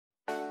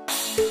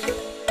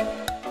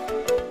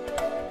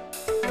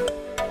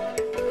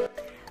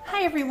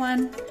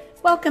everyone,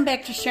 welcome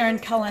back to Sharon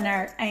Cullen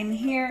Art. I'm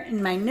here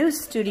in my new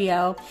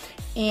studio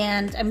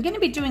and I'm going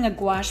to be doing a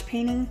gouache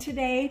painting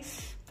today,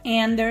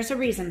 and there's a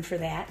reason for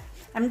that.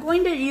 I'm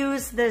going to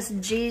use this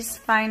G's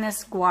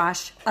Finest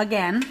gouache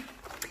again,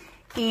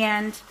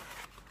 and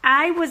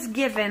I was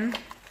given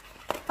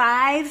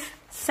 5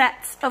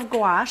 sets of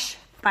gouache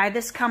by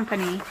this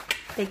company.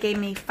 They gave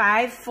me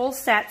 5 full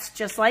sets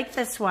just like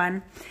this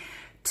one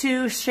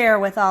to share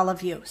with all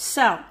of you.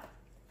 So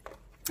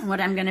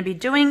what I'm going to be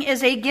doing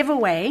is a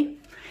giveaway.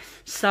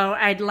 So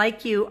I'd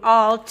like you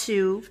all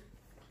to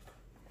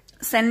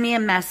send me a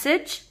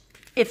message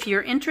if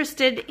you're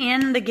interested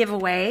in the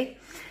giveaway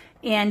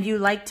and you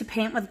like to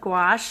paint with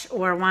gouache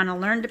or want to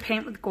learn to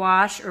paint with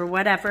gouache or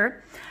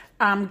whatever.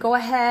 Go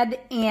ahead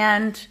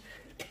and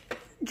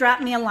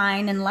drop me a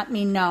line and let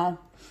me know.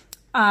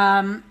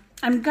 I'm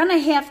gonna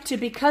have to,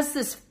 because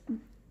this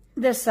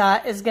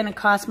is gonna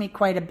cost me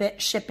quite a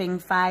bit shipping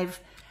 5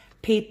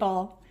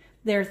 people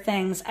their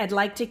things. I'd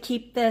like to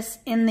keep this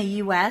in the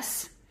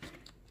US.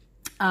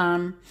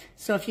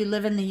 So if you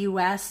live in the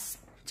US,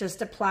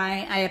 just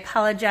apply. I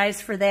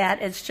apologize for that.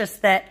 It's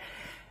just that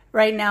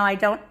right now I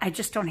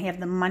just don't have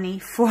the money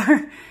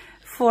for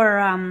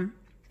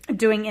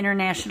doing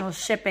international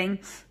shipping,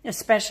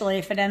 especially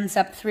if it ends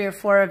up 3 or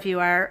 4 of you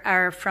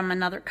are from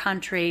another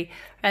country.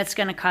 That's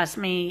going to cost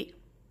me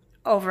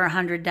over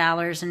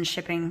 $100 in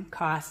shipping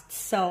costs.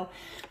 So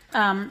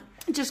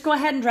just go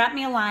ahead and drop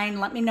me a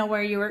line. Let me know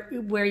where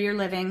you're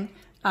living.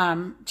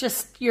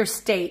 Just your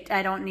state.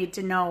 I don't need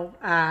to know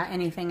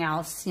anything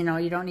else. You know,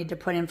 you don't need to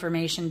put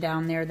information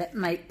down there that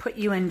might put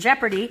you in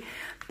jeopardy.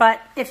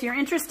 But if you're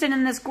interested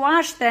in this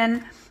gouache,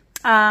 then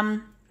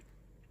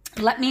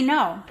let me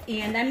know.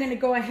 And I'm going to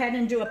go ahead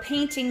and do a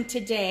painting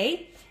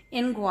today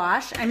in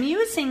gouache. I'm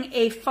using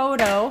a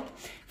photo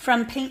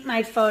from Paint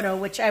My Photo,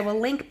 which I will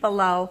link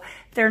below.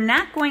 They're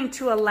not going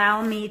to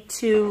allow me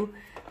to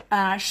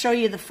show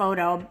you the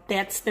photo.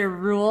 That's their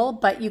rule,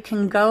 but you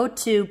can go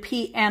to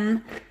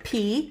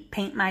PMP,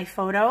 Paint My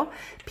Photo,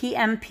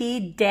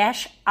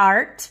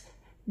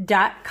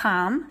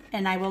 PMP-art.com,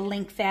 and I will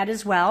link that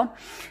as well,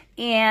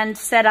 and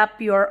set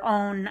up your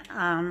own,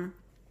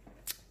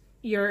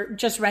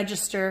 just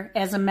register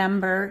as a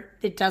member.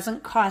 It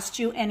doesn't cost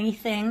you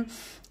anything,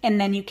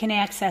 and then you can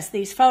access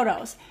these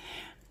photos.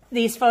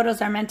 These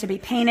photos are meant to be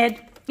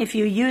painted. If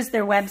you use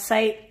their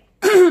website,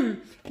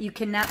 you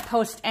cannot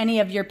post any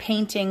of your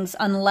paintings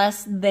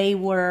unless they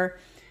were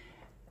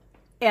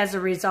as a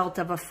result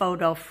of a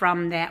photo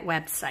from that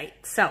website.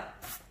 So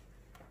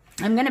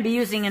I'm going to be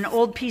using an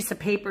old piece of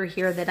paper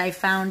here that I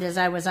found as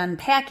I was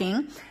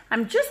unpacking.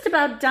 I'm just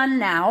about done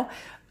now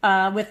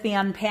with the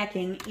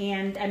unpacking,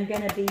 and I'm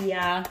going to be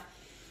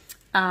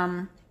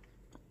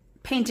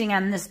painting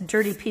on this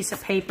dirty piece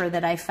of paper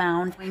that I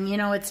found. And, you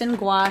know, it's in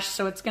gouache,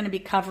 so it's going to be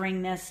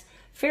covering this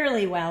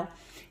fairly well.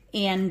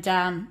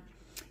 And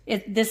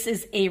this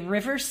is a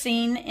river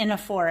scene in a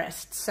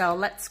forest. So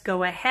let's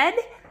go ahead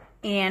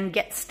and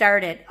get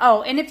started.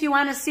 Oh, and if you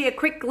want to see a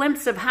quick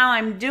glimpse of how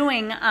I'm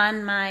doing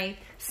on my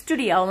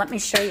studio, let me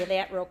show you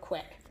that real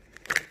quick.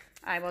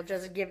 I will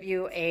just give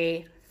you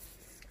a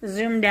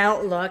zoomed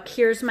out look.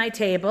 Here's my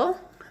table.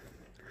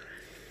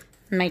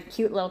 My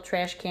cute little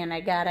trash can I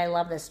got. I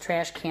love this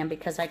trash can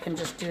because I can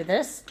just do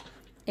this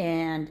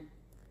and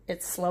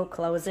it's slow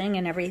closing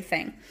and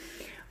everything.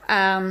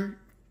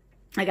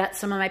 I got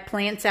some of my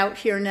plants out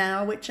here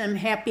now, which I'm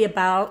happy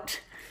about.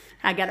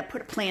 I got to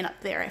put a plant up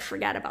there. I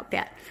forgot about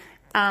that.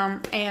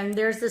 And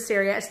there's this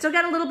area. I still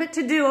got a little bit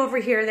to do over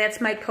here.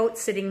 That's my coat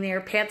sitting there.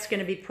 Pat's going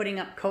to be putting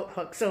up coat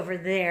hooks over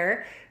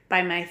there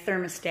by my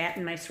thermostat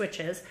and my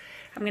switches.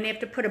 I'm going to have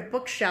to put a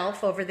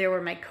bookshelf over there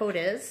where my coat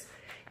is.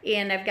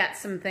 And I've got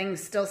some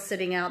things still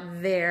sitting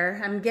out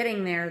there. I'm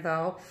getting there,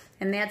 though.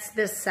 And that's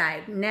this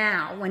side.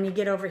 Now, when you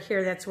get over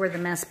here, that's where the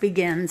mess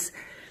begins.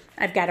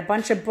 I've got a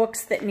bunch of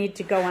books that need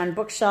to go on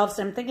bookshelves.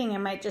 I'm thinking I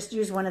might just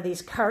use one of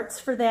these carts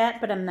for that,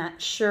 but I'm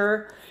not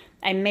sure.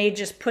 I may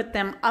just put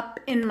them up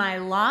in my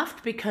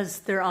loft because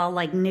they're all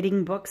like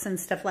knitting books and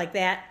stuff like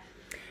that.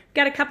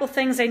 Got a couple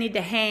things I need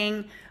to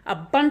hang, a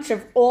bunch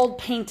of old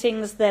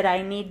paintings that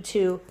I need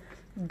to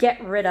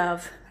get rid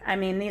of. I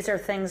mean, these are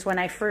things when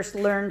I first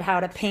learned how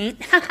to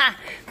paint.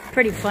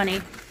 Pretty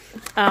funny.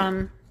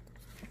 I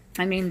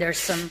mean, there's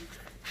some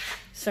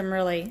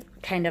really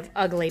kind of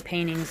ugly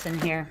paintings in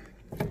here.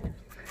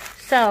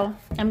 So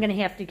I'm going to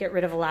have to get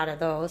rid of a lot of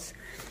those.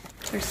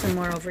 There's some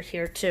more over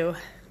here too.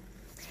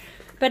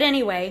 But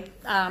anyway,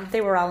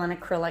 they were all in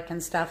acrylic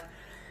and stuff.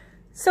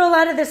 So a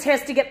lot of this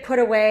has to get put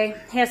away,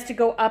 has to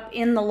go up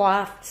in the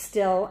loft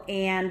still.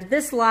 And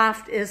this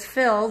loft is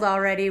filled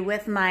already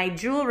with my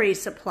jewelry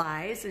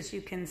supplies, as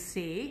you can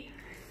see.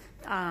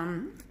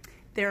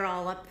 They're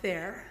all up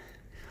there.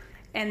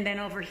 And then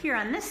over here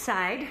on this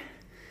side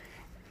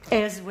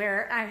is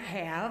where I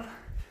have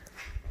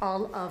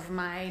all of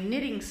my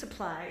knitting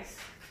supplies.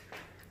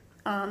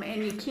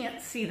 And you can't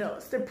see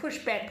those. They're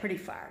pushed back pretty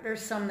far.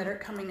 There's some that are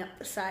coming up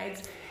the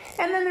sides.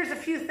 And then there's a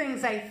few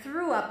things I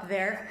threw up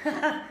there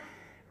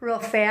real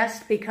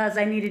fast because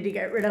I needed to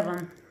get rid of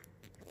them.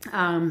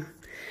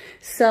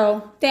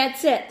 So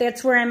that's it.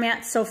 That's where I'm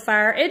at so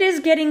far. It is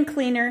getting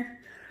cleaner.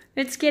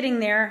 It's getting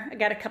there. I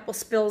got a couple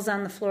spills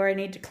on the floor I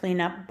need to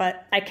clean up,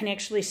 but I can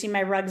actually see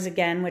my rugs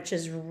again, which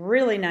is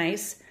really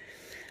nice.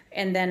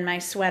 And then my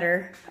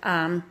sweater.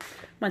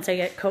 Once I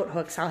get coat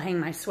hooks, I'll hang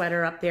my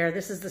sweater up there.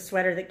 This is the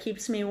sweater that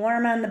keeps me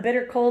warm on the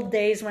bitter cold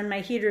days when my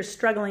heater's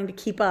struggling to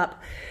keep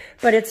up.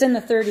 But it's in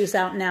the 30s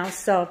out now,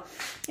 so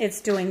it's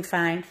doing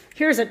fine.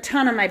 Here's a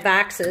ton of my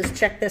boxes.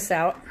 Check this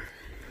out.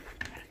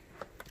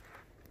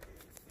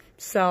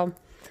 So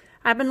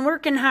I've been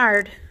working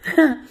hard.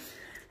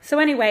 So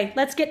anyway,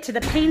 let's get to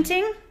the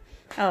painting.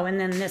 Oh, and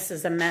then this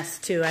is a mess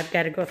too. I've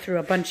got to go through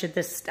a bunch of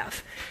this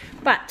stuff.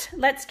 But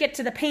let's get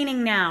to the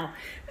painting now.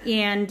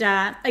 And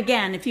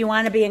again, if you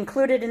want to be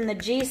included in the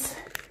Geiss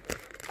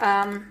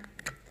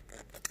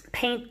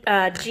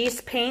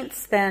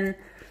paints, then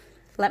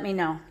let me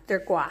know. They're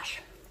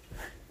gouache.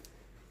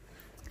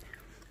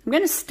 I'm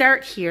going to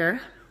start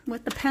here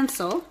with the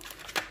pencil.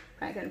 If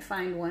I can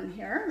find one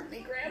here. Let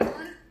me grab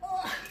one.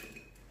 Oh.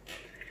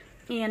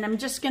 And I'm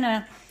just going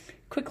to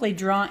quickly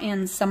draw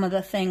in some of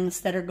the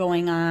things that are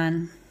going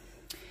on.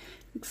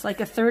 Looks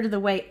like a third of the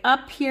way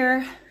up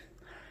here.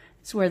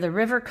 It's where the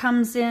river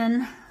comes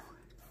in.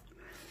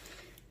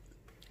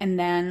 And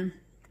then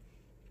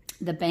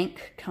the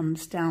bank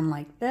comes down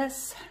like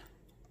this.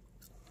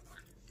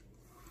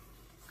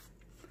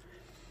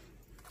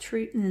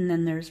 And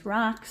then there's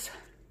rocks.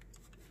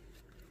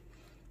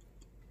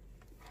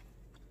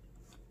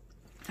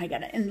 I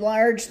gotta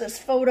enlarge this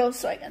photo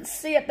so I can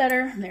see it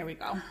better. There we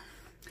go.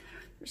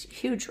 There's a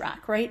huge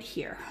rock right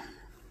here.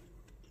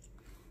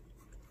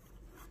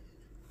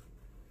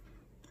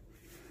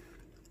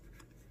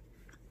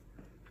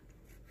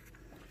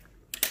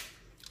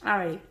 All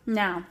right,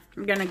 now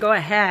I'm gonna go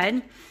ahead.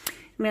 I'm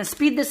gonna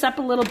speed this up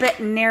a little bit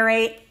and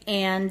narrate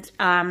and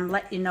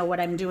let you know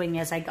what I'm doing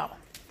as I go.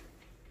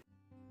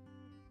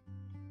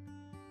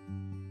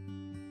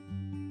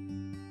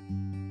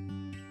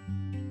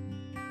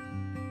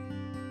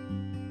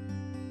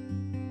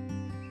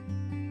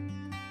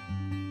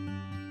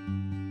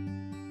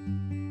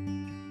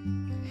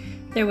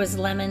 There was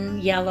lemon,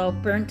 yellow,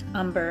 burnt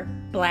umber,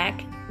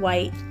 black,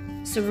 white,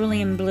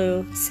 cerulean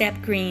blue, sap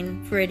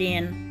green,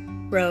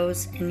 viridian,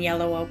 rose, and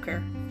yellow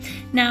ochre.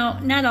 Now,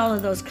 not all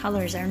of those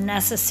colors are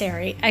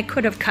necessary. I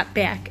could have cut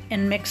back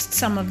and mixed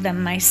some of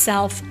them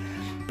myself,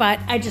 but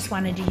I just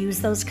wanted to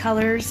use those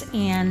colors,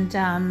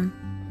 and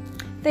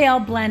they all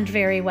blend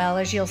very well,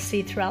 as you'll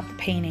see throughout the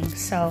painting.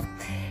 So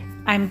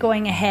I'm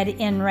going ahead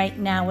in right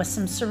now with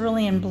some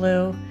cerulean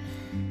blue,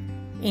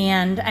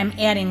 and I'm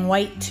adding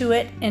white to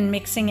it and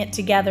mixing it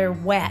together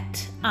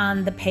wet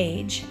on the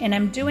page. And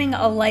I'm doing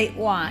a light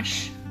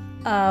wash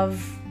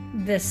of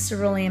this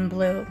cerulean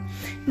blue.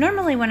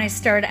 Normally when I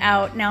start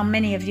out, now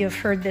many of you have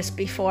heard this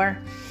before,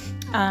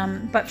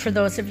 but for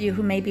those of you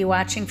who may be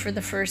watching for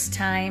the first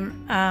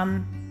time,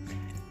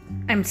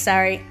 I'm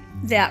sorry,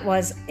 that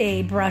was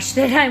a brush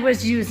that I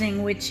was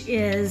using, which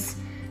is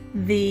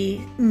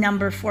the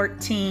number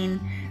 14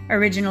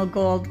 Original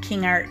Gold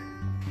King Art.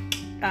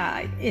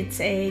 It's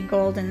a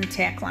golden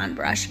Taklon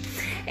brush.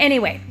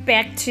 Anyway,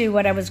 back to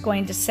what I was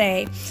going to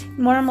say.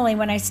 Normally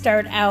when I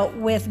start out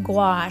with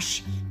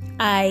gouache,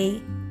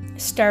 I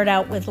start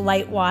out with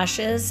light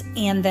washes,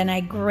 and then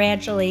I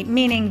gradually,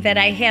 meaning that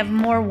I have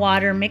more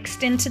water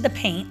mixed into the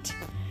paint.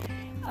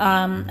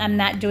 I'm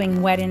not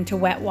doing wet into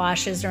wet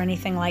washes or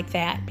anything like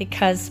that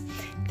because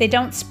they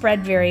don't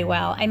spread very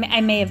well. I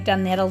may have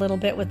done that a little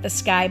bit with the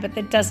sky, but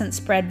that doesn't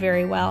spread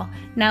very well,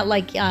 not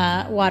like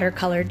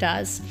watercolor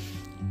does.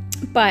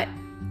 But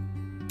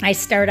I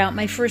start out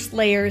my first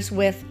layers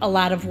with a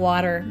lot of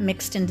water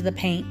mixed into the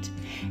paint.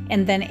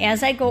 And then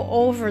as I go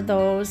over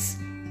those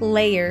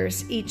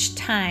layers each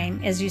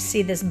time, as you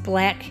see this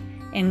black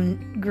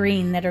and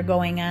green that are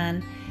going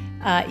on,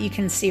 you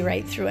can see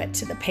right through it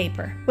to the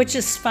paper, which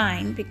is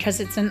fine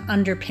because it's an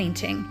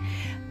underpainting.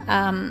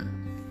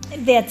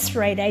 That's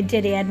right, I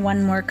did add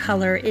one more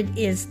color. It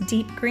is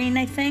deep green,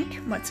 I think.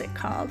 What's it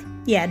called?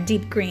 Yeah,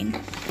 deep green.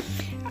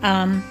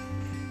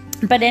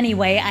 But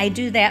anyway, I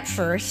do that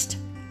first,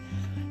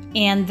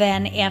 and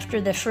then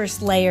after the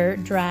first layer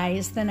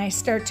dries, then I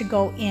start to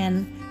go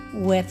in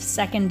with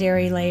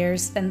secondary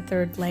layers, then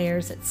third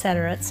layers,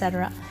 etc.,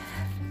 etc.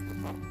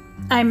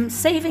 I'm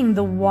saving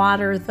the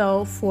water,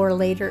 though, for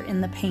later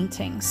in the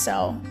painting,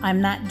 so I'm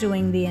not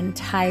doing the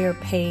entire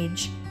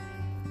page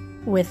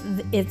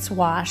with its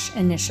wash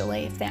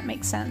initially, if that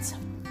makes sense.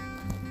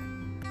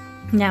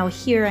 Now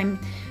here I'm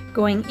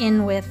going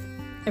in with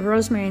a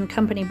Rosemary &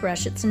 Company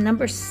brush. It's a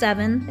number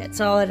 7.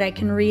 That's all that I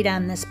can read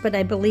on this, but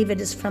I believe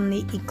it is from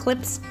the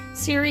Eclipse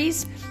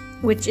series,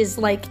 which is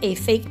like a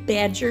fake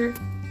badger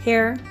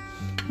hair.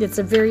 It's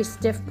a very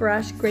stiff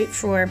brush, great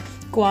for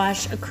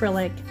gouache,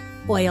 acrylic,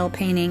 oil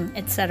painting,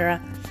 etc.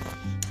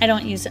 I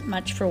don't use it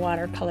much for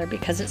watercolor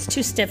because it's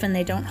too stiff and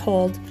they don't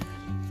hold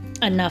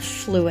enough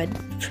fluid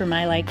for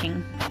my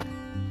liking.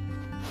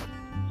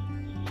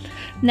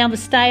 Now the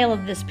style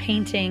of this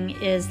painting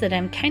is that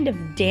I'm kind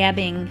of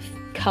dabbing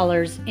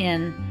colors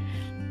in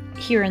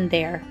here and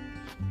there.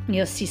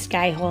 You'll see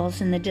sky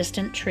holes in the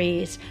distant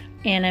trees,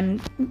 and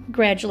I'm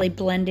gradually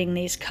blending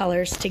these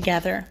colors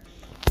together.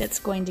 That's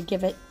going to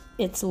give it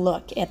its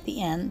look at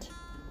the end.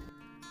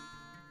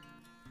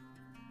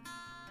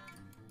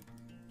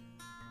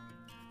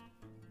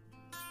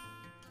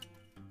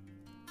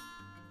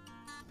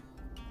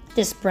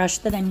 This brush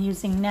that I'm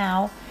using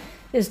now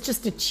is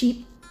just a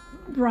cheap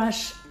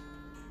brush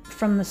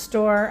from the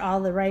store. All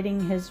the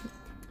writing has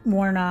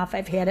worn off.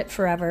 I've had it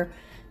forever.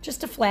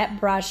 Just a flat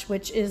brush,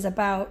 which is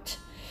about,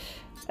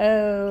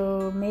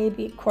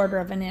 maybe 1/4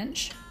 of an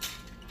inch.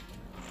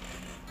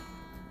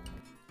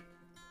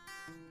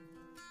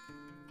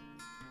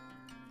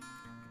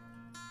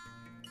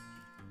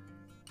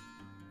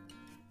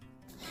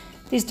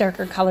 These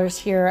darker colors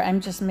here, I'm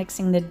just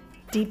mixing the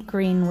deep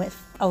green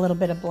with a little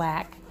bit of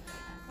black.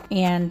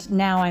 And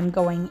now I'm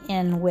going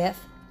in with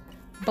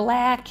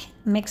black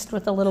mixed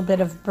with a little bit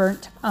of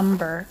burnt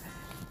umber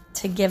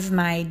to give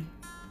my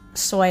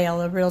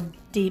soil a real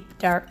deep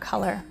dark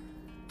color.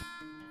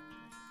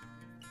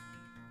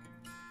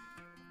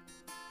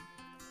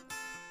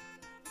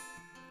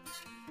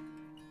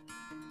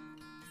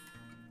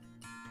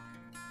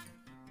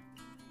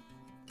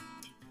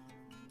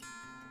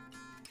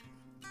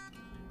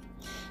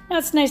 Now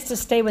it's nice to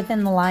stay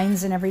within the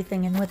lines and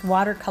everything, and with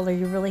watercolor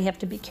you really have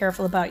to be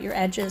careful about your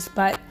edges,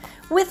 but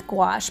with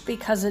gouache,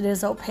 because it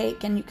is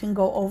opaque and you can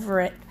go over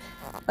it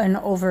and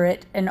over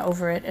it and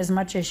over it as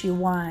much as you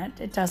want,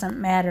 it doesn't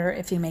matter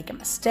if you make a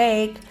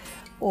mistake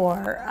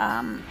or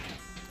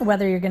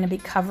whether you're going to be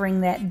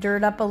covering that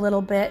dirt up a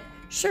little bit.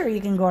 Sure,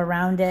 you can go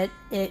around it.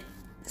 It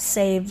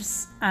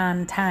saves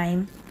on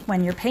time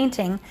when you're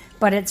painting,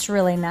 but it's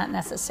really not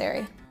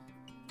necessary.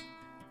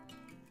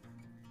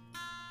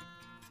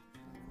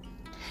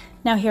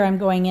 Now here I'm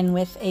going in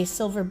with a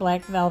silver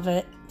black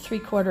velvet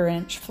 3/4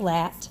 inch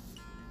flat.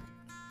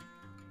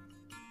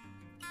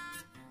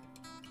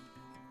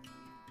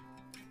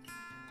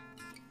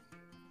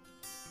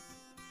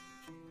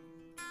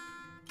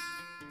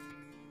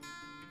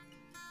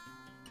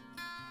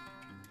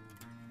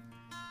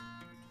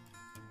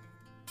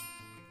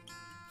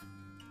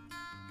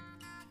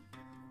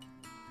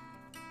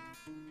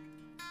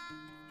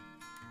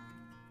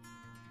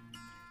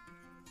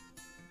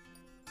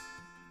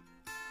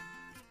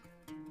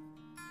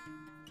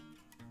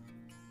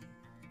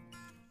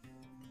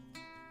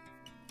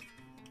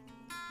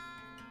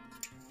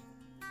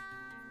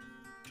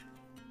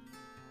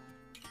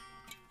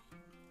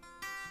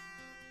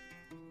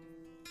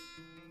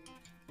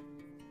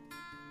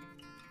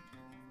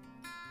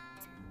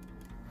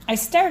 I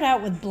start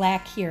out with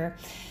black here,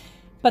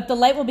 but the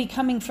light will be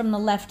coming from the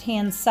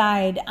left-hand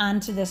side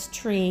onto this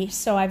tree,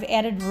 so I've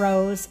added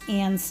rose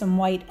and some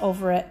white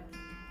over it.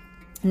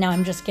 Now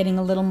I'm just getting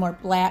a little more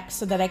black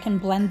so that I can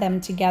blend them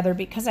together,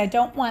 because I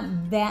don't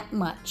want that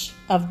much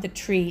of the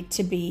tree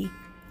to be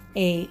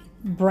a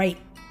bright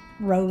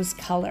rose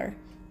color.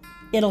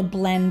 It'll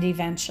blend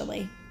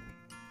eventually.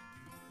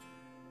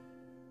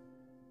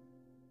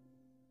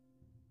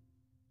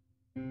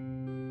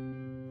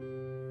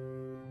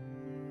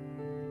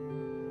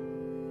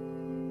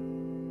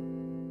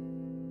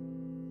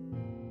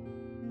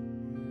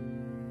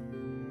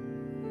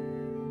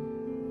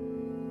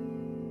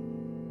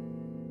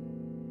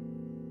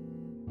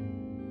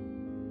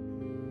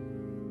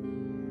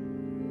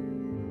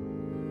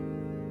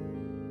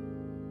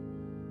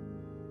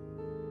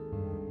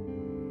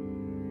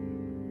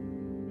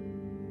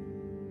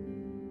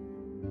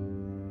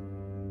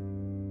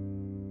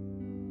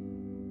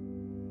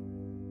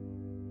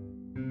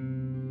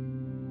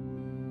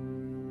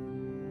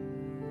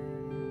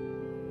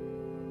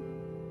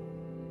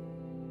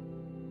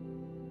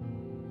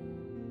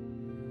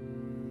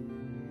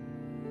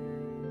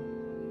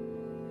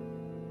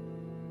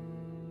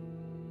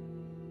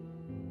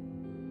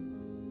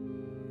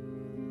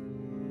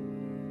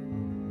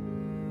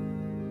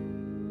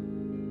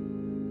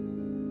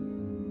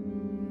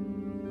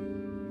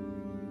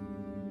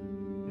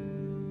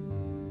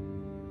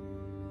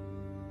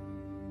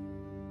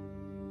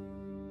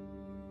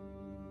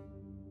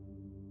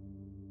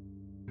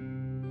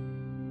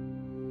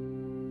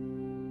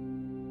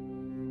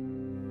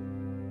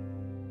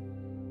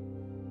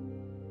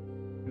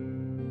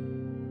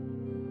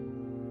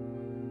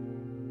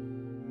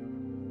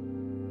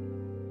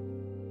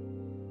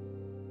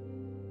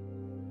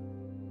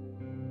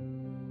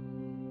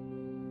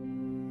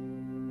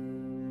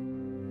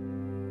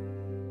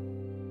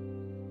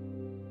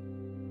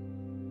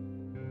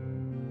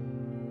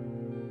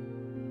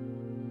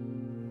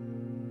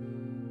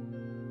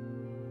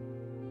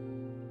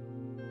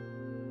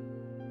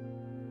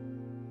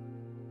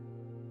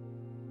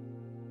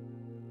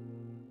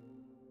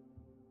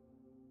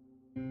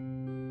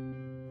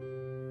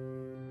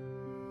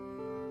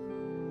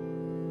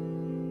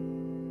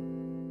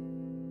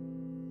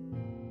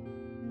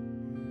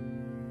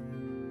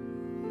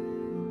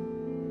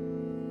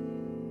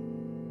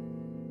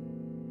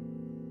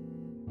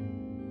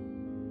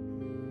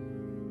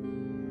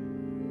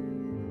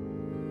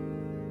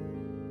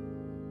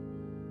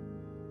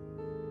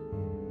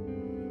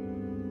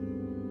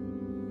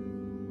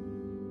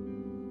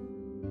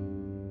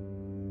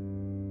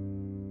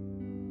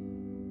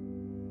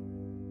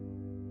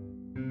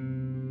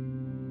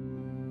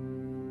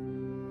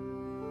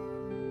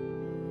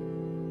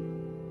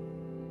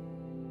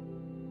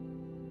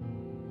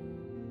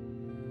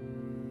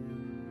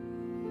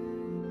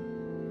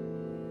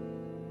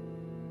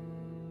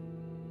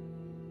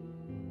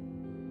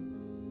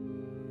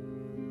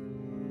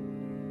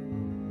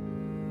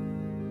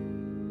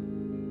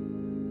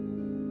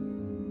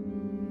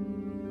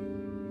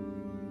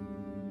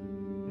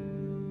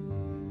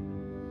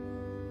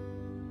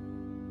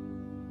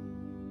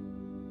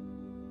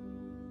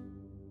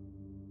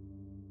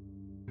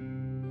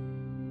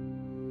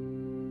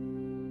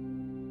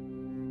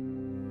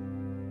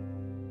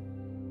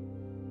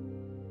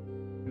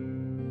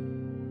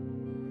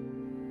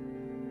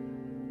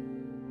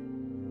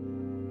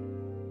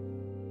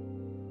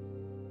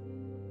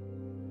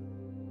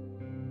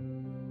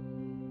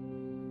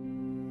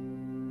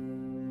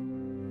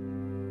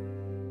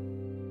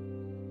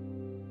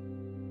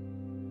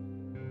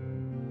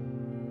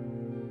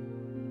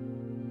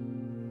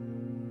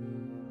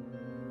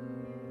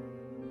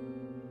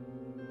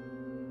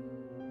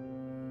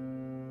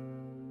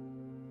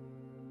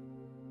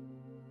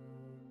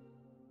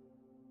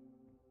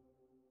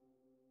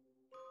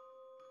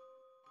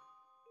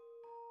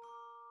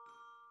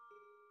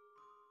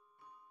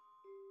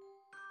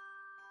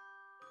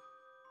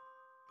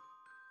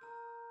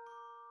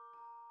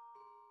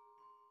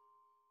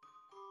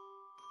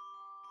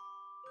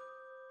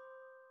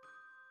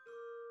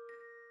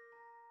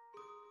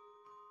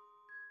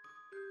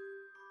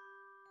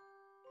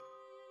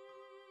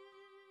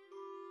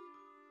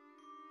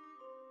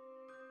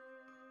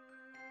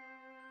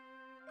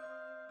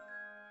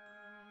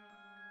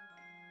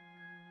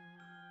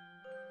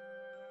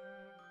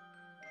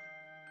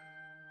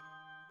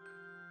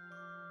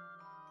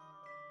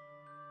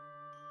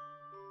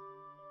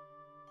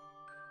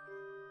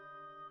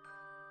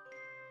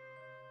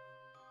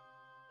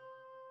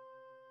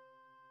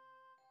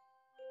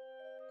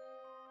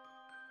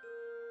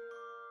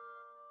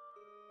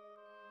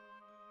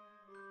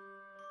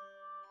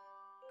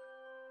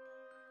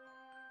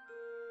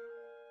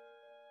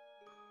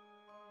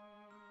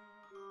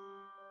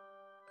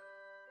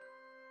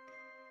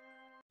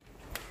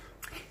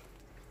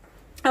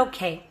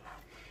 Okay,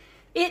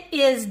 it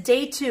is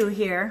day 2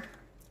 here,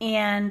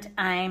 and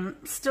I'm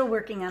still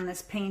working on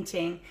this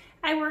painting.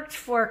 I worked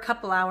for a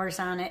couple hours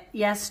on it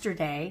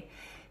yesterday,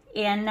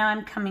 and now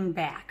I'm coming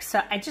back.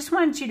 So I just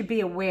wanted you to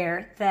be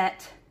aware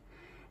that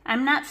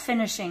I'm not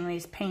finishing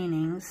these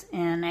paintings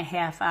in a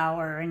half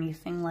hour or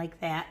anything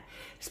like that,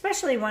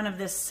 especially one of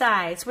this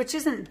size, which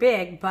isn't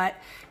big, but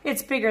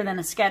it's bigger than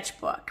a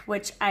sketchbook,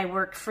 which I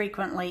work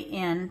frequently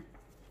in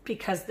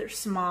because they're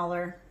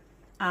smaller.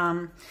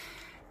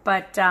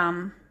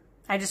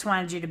 I just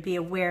wanted you to be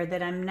aware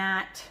that I'm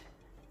not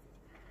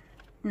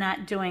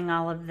doing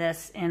all of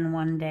this in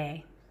one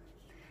day.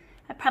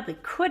 I probably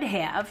could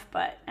have,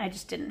 but I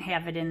just didn't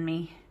have it in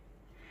me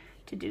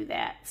to do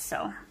that.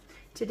 So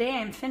today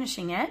I'm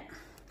finishing it,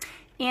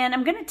 and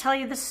I'm going to tell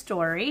you the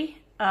story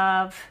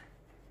of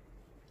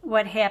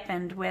what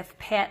happened with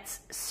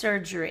Pat's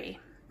surgery.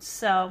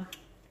 So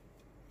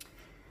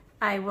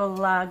I will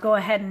go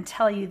ahead and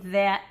tell you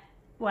that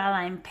while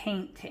I'm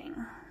painting.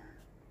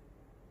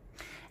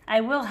 I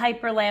will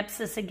hyperlapse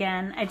this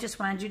again. I just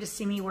wanted you to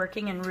see me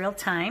working in real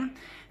time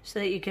so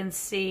that you can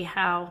see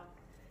how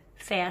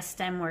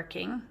fast I'm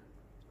working.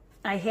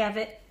 I have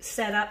it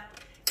set up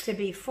to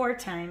be 4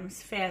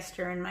 times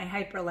faster in my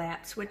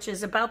hyperlapse, which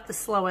is about the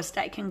slowest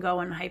I can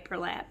go in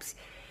hyperlapse.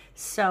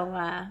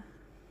 So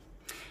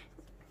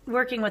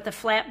working with a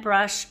flat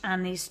brush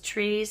on these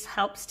trees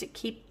helps to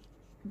keep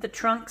the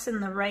trunks in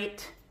the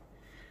right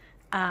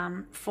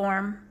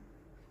form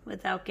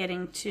without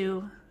getting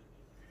too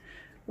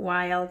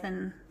wild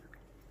and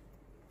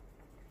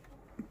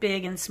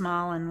big and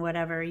small and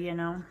whatever, you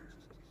know.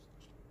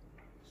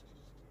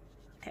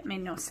 That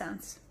made no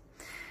sense.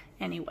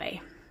 Anyway,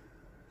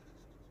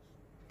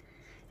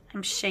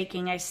 I'm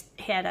shaking. I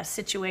had a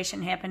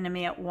situation happen to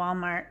me at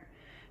Walmart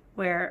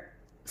where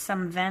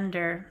some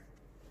vendor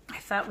I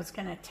thought was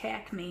going to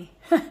attack me.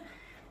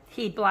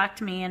 He blocked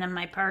me in on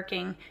my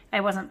parking. I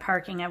wasn't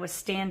parking. I was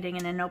standing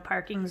in a no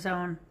parking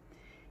zone.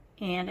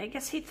 And I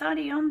guess he thought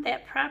he owned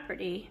that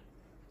property.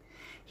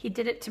 He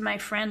did it to my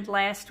friend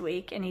last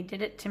week, and he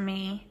did it to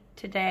me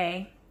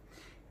today.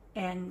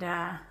 And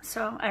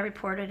so I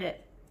reported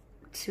it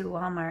to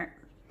Walmart,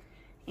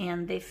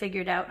 and they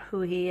figured out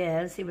who he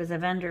is. He was a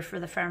vendor for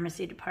the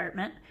pharmacy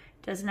department,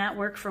 does not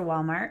work for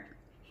Walmart.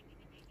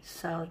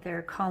 So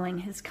they're calling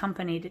his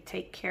company to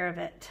take care of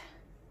it.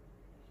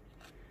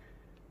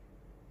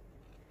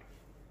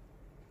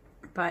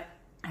 But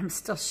I'm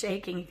still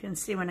shaking. You can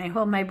see when I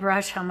hold my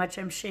brush how much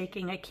I'm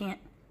shaking. I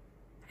can't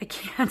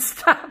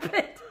stop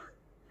it.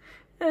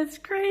 That's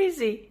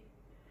crazy.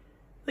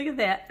 Look at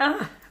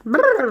that.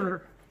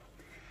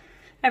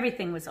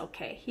 Everything was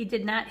okay. He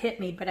did not hit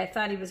me, but I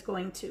thought he was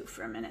going to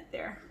for a minute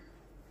there.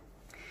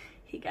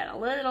 He got a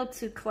little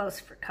too close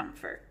for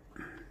comfort.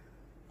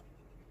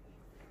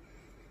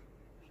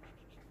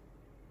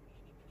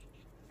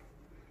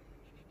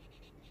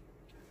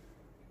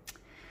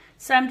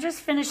 So I'm just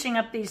finishing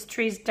up these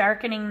trees,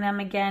 darkening them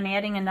again,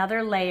 adding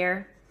another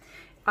layer.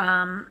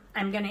 I'm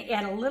going to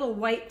add a little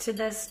white to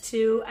this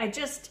too. I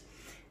just,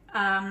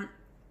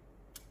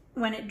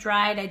 when it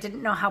dried, I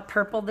didn't know how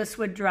purple this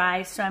would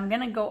dry, so I'm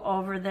going to go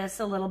over this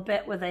a little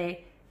bit with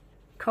a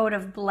coat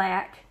of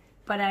black,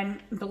 but I'm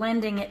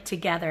blending it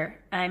together.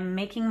 I'm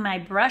making my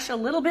brush a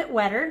little bit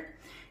wetter,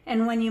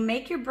 and when you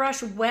make your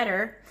brush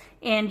wetter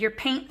and your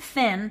paint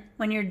thin,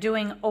 when you're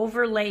doing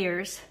over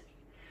layers,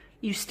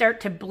 you start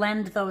to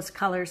blend those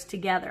colors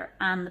together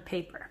on the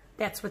paper.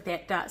 That's what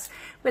that does.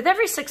 With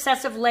every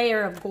successive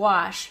layer of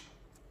gouache,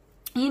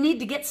 you need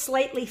to get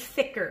slightly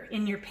thicker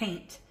in your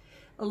paint,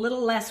 a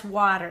little less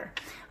water,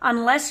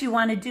 unless you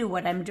want to do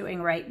what I'm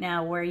doing right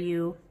now, where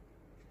you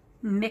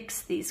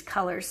mix these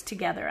colors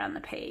together on the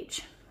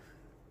page.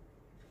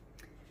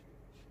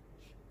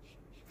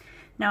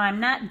 Now, I'm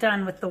not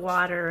done with the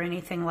water or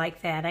anything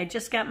like that. I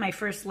just got my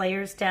first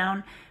layers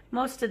down.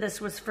 Most of this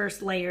was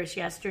first layers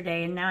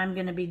yesterday, and now I'm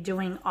going to be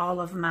doing all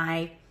of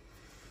my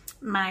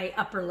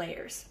upper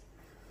layers.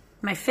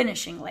 My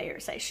finishing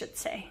layers, I should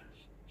say.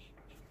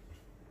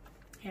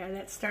 Yeah,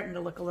 that's starting to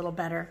look a little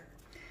better.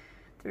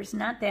 There's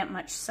not that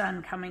much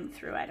sun coming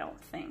through, I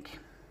don't think.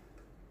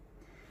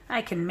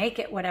 I can make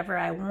it whatever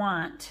I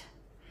want,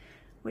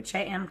 which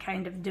I am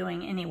kind of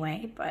doing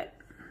anyway, but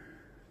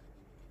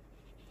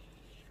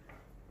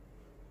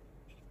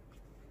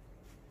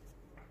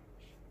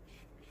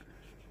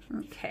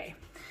okay.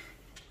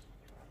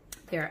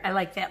 There, I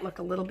like that look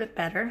a little bit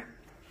better.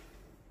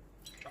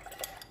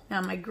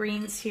 Now my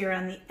greens here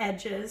on the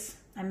edges,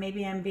 and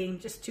maybe I'm being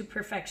just too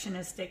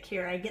perfectionistic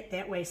here. I get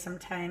that way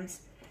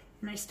sometimes,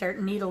 and I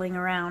start needling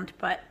around,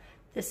 but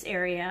this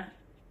area,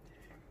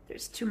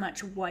 there's too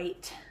much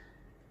white.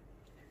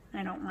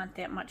 I don't want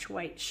that much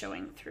white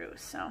showing through,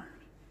 so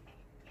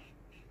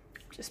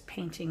just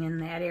painting in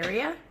that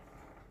area.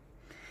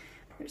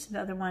 There's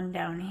another one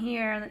down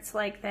here that's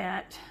like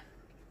that.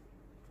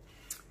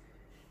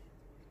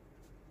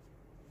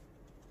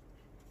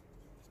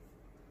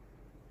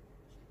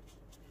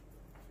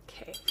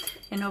 Okay,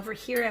 and over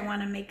here I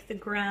want to make the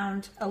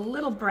ground a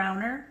little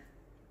browner.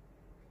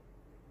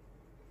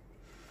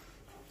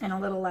 and a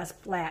little less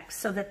black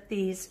so that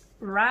these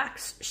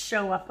rocks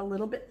show up a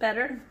little bit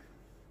better.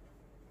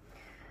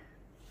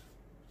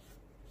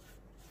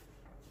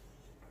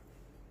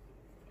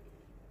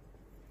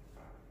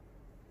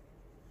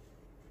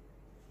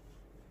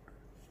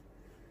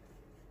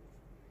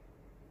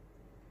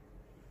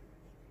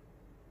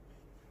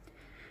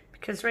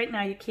 Because right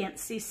now you can't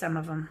see some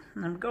of them.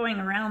 And I'm going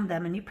around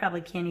them and you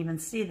probably can't even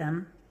see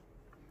them.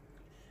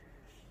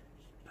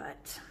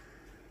 But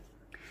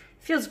it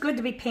feels good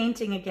to be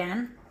painting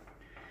again.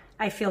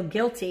 I feel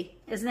guilty.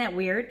 Isn't that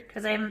weird?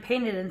 Because I haven't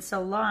painted in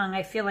so long,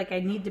 I feel like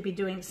I need to be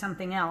doing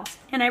something else.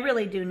 And I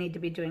really do need to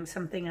be doing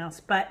something else.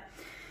 But,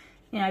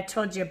 you know, I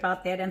told you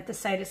about that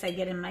enthesitis I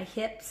get in my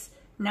hips.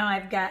 Now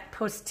I've got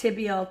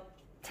post-tibial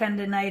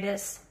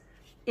tendonitis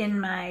in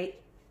my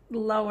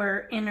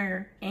lower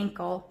inner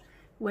ankle,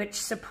 which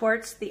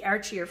supports the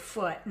arch of your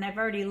foot. And I've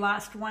already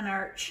lost one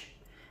arch.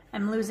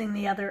 I'm losing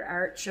the other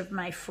arch of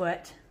my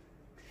foot.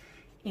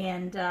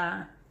 And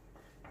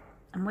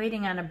I'm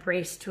waiting on a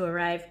brace to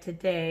arrive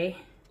today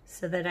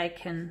so that I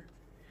can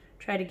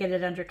try to get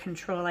it under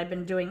control. I've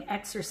been doing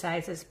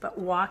exercises, but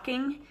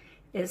walking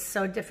is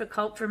so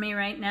difficult for me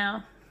right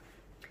now.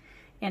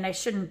 And I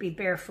shouldn't be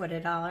barefoot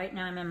at all. Right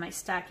now I'm in my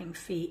stocking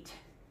feet.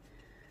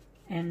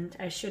 And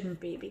I shouldn't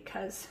be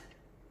because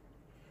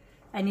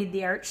I need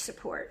the arch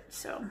support.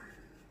 So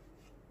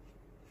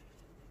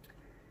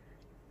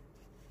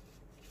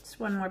it's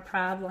one more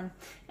problem.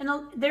 And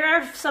there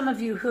are some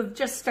of you who've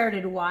just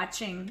started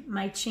watching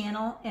my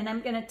channel, and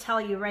I'm going to tell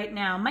you right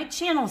now, my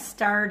channel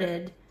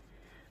started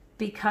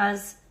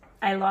because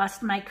I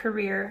lost my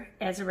career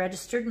as a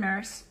registered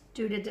nurse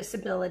due to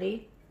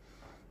disability.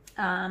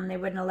 They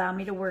wouldn't allow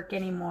me to work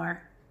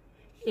anymore.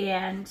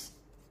 And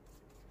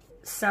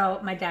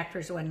so my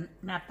doctors wouldn't,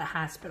 not the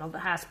hospital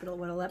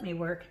would have let me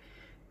work,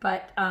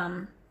 but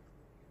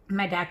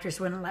my doctors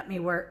wouldn't let me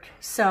work.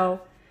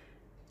 So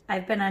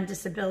I've been on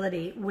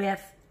disability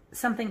with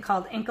something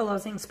called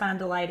ankylosing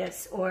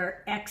spondylitis,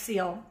 or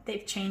axial.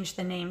 They've changed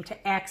the name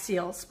to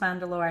axial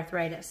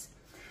spondyloarthritis.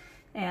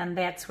 And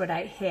that's what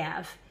I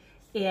have.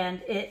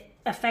 And it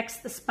affects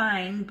the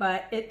spine,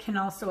 but it can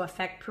also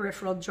affect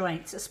peripheral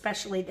joints,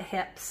 especially the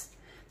hips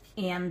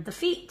and the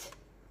feet.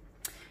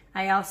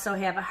 I also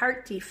have a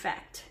heart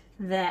defect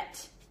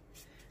that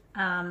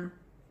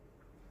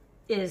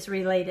is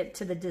related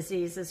to the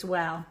disease as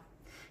well.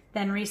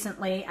 Then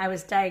recently I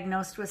was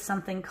diagnosed with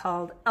something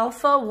called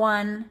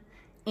alpha-1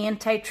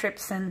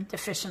 antitrypsin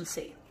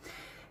deficiency,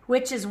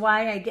 which is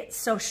why I get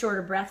so short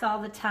of breath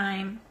all the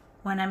time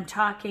when I'm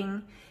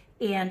talking,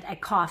 and I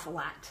cough a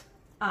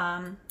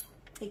lot.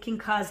 It can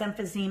cause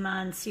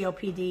emphysema and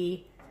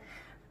COPD.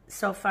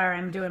 So far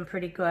I'm doing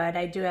pretty good.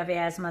 I do have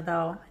asthma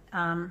though,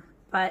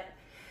 but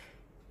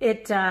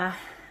it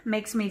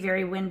makes me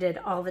very winded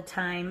all the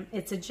time.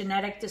 It's a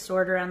genetic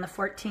disorder on the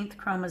 14th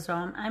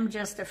chromosome. I'm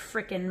just a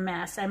freaking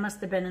mess. I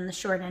must have been in the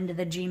short end of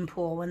the gene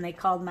pool when they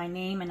called my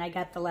name and I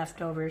got the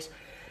leftovers,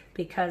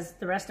 because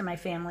the rest of my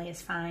family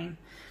is fine.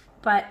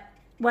 But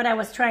what I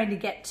was trying to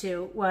get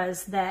to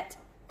was that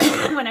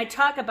when I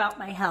talk about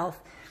my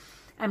health,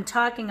 I'm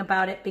talking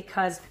about it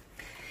because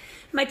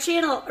my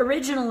channel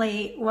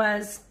originally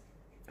was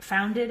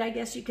founded, I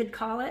guess you could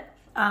call it,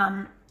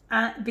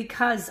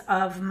 because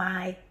of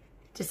my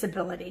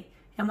disability.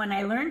 And when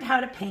I learned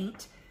how to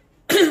paint,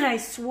 I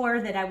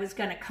swore that I was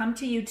going to come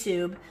to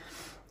YouTube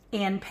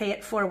and pay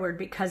it forward,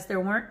 because there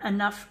weren't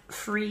enough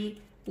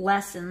free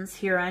lessons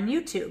here on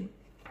YouTube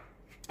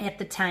at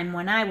the time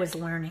when I was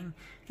learning.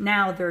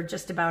 Now they're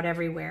just about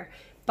everywhere,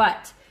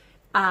 but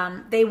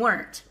they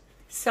weren't.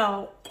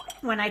 So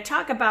when I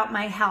talk about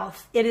my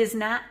health, it is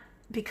not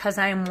because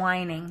I'm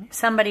whining.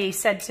 Somebody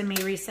said to me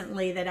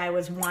recently that I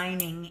was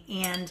whining,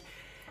 and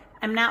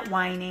I'm not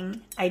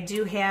whining. I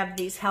do have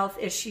these health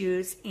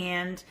issues,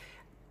 and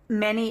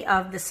many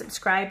of the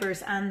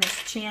subscribers on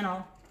this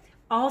channel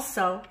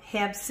also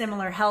have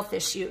similar health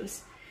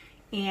issues,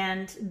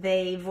 and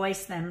they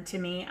voice them to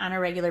me on a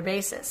regular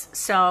basis.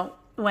 So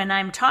when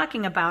I'm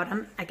talking about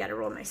them, I got to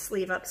roll my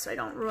sleeve up so I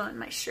don't ruin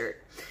my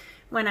shirt.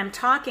 When I'm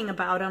talking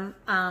about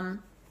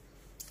them,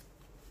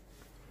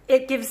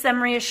 it gives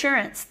them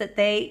reassurance that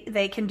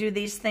they can do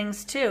these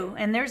things too.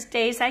 And there's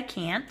days I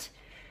can't,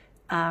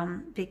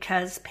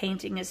 because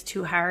painting is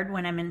too hard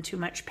when I'm in too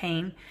much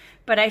pain.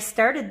 But I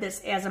started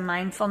this as a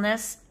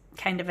mindfulness,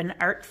 kind of an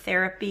art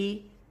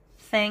therapy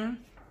thing,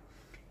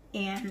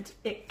 and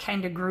it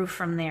kind of grew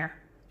from there.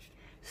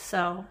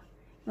 So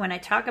when I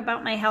talk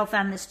about my health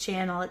on this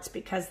channel, it's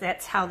because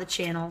that's how the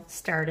channel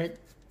started.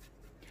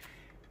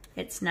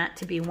 It's not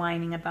to be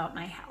whining about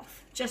my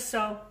health, just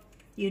so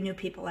you new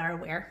people are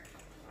aware.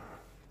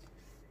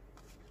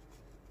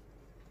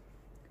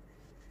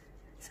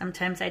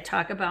 Sometimes I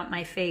talk about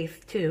my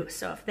faith too,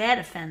 so if that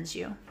offends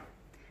you,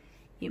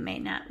 you may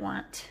not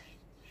want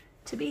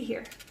to be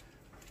here.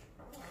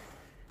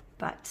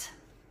 But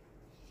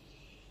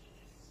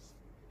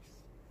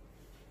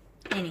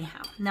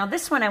anyhow, now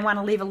this one I want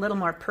to leave a little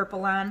more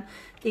purple on.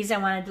 These I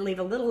wanted to leave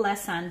a little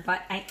less on,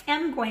 but I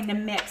am going to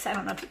mix. I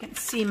don't know if you can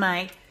see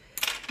my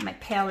my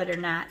palette or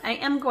not. I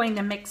am going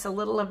to mix a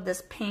little of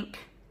this pink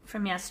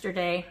from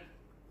yesterday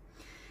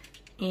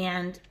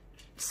and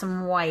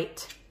some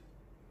white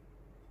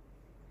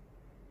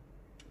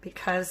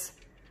because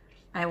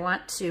I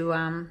want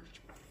to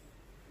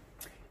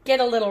get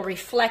a little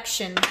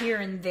reflection here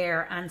and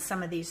there on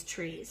some of these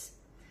trees.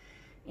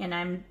 And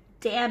I'm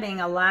dabbing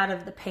a lot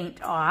of the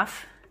paint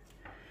off,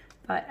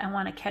 but I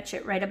want to catch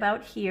it right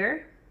about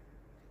here.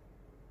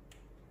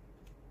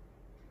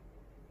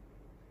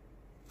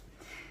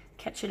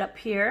 Catch it up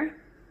here.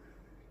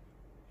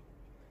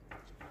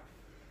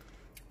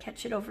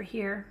 Catch it over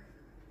here.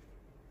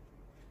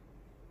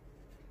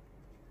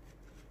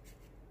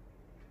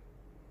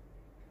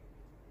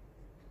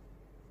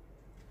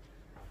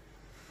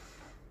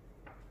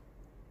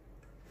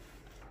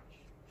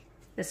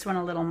 This one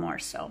a little more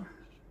so.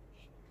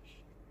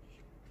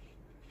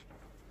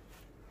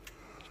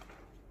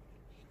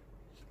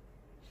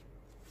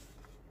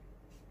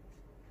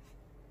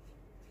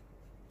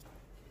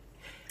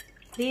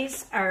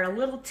 These are a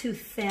little too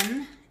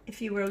thin.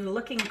 If you were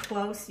looking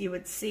close, you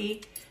would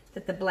see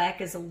that the black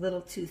is a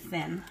little too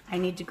thin. I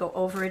need to go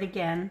over it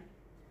again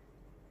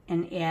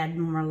and add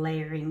more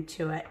layering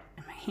to it.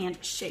 My hand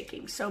is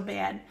shaking so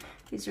bad.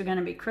 These are going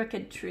to be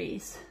crooked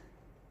trees,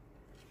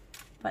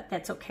 but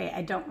that's okay.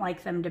 I don't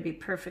like them to be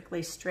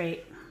perfectly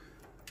straight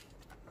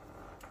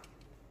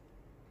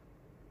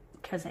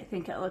because I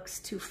think it looks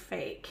too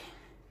fake.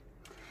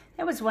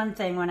 That was one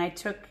thing when I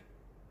took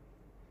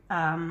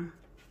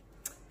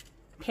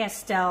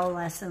pastel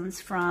lessons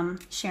from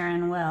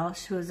Sharon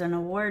Welsh, who is an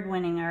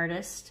award-winning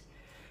artist.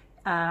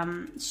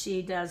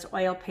 She does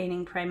oil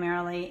painting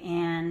primarily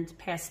and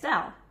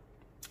pastel.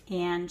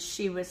 And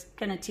she was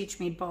going to teach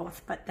me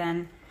both, but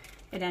then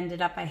it ended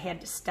up I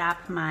had to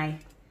stop my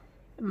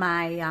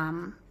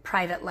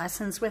private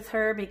lessons with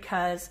her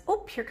because,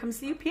 oh, here comes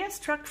the UPS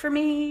truck for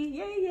me.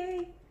 Yay,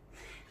 yay.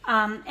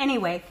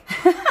 Anyway,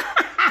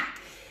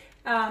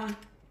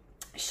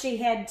 she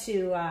had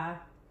to...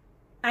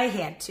 I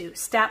had to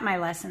stop my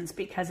lessons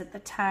because at the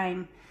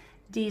time,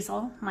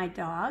 Diesel, my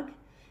dog,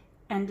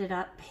 ended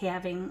up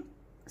having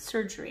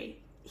surgery.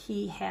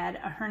 He had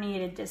a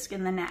herniated disc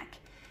in the neck,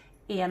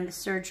 and the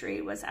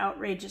surgery was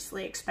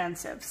outrageously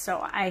expensive.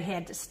 So I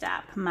had to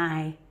stop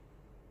my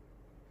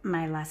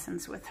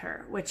lessons with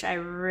her, which I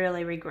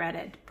really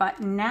regretted.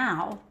 But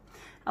now,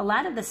 a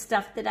lot of the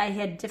stuff that I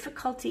had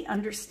difficulty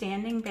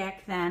understanding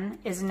back then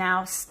is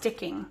now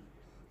sticking.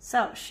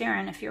 So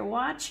Sharon, if you're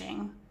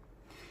watching,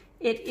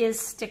 it is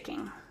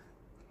sticking,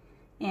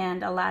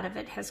 and a lot of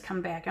it has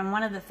come back. And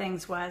one of the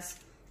things was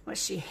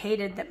she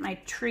hated that my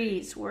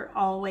trees were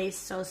always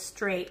so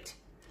straight,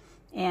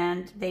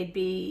 and they'd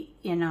be,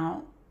 you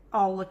know,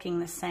 all looking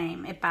the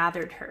same. It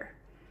bothered her.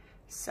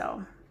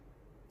 So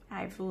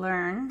I've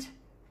learned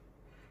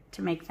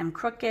to make them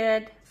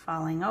crooked,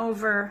 falling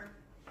over,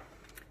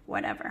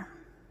 whatever.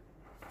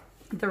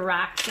 The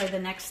rocks are the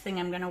next thing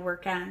I'm going to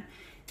work on,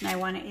 and I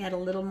want to add a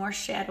little more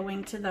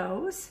shadowing to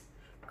those.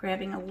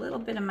 Grabbing a little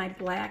bit of my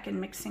black and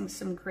mixing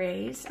some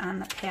grays on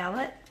the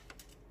palette.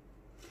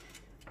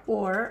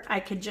 Or I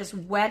could just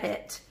wet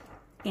it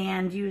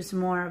and use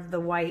more of the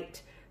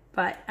white.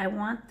 But I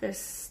want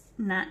this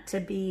not to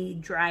be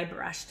dry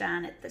brushed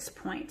on at this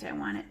point. I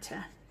want it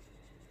to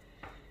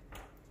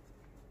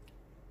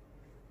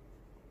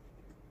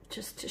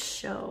just to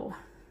show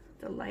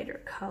the lighter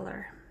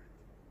color.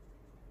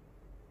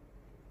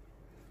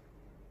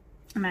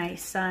 My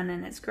son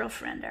and his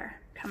girlfriend are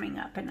coming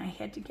up, and I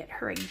had to get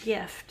her a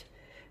gift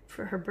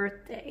for her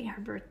birthday.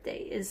 Her birthday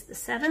is the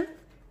 7th,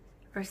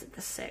 or is it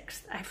the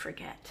 6th? I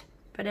forget.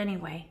 But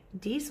anyway,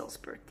 Diesel's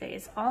birthday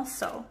is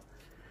also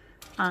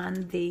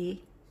on the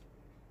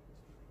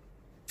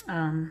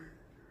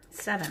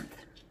 7th.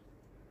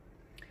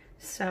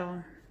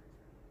 So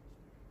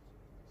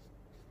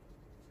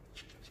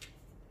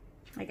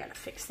I gotta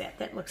fix that.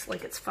 That looks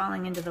like it's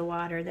falling into the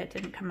water. That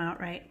didn't come out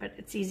right, but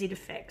it's easy to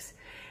fix.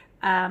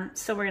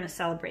 So we're going to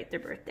celebrate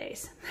their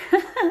birthdays.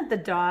 The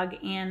dog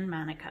and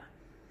Monica.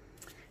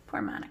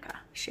 Poor Monica,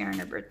 sharing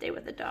her birthday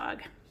with the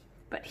dog.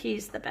 But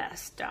he's the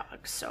best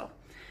dog, so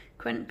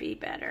couldn't be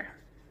better.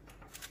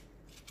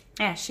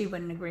 Yeah, she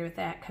wouldn't agree with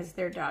that because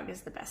their dog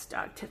is the best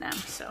dog to them,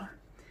 so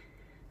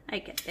I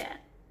get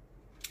that.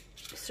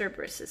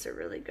 Cerberus is a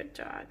really good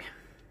dog.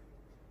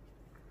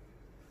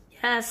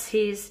 Yes,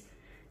 he's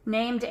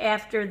named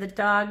after the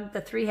dog,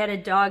 the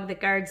three-headed dog that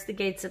guards the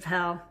gates of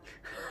hell.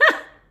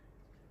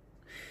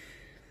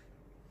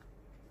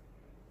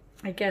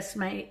 I guess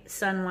my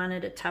son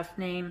wanted a tough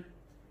name.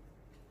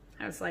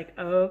 I was like,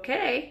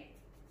 okay.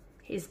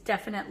 He's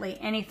definitely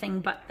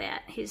anything but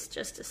that. He's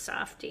just a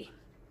softie.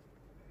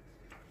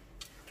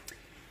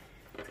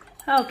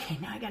 Okay,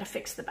 now I gotta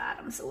fix the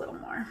bottoms a little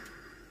more.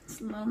 It's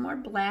a little more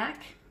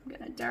black. I'm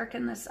gonna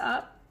darken this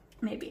up.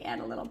 Maybe add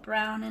a little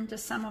brown into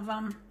some of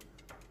them.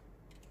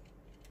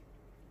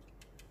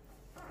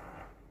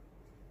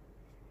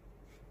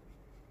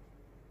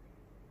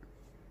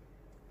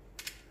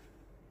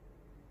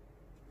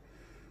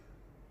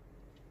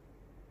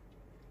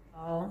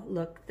 All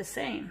look the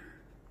same.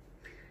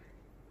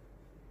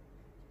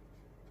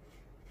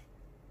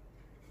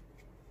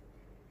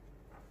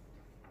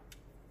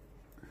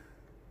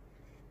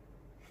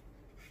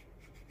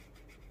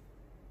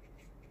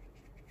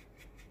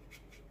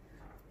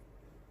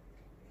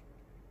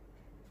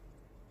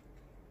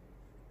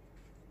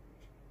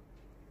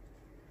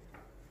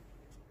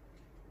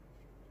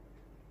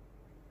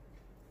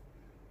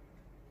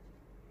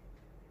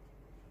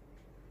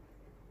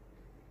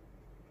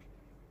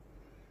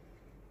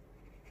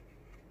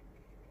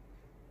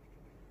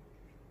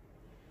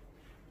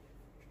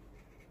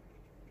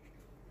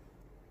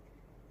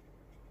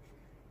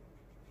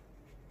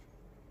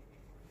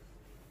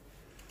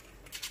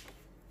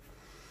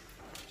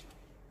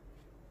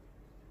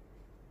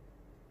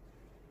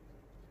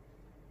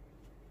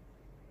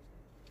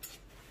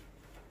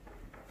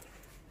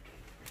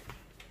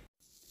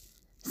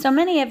 So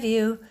many of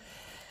you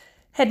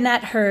had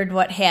not heard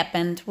what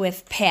happened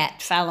with Pat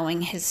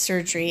following his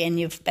surgery, and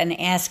you've been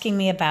asking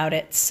me about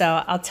it.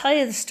 So I'll tell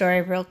you the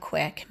story real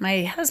quick.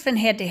 My husband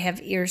had to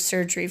have ear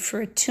surgery for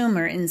a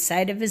tumor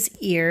inside of his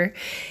ear.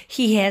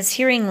 He has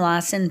hearing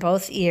loss in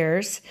both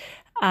ears.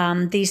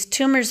 These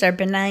tumors are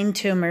benign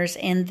tumors,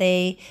 and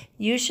they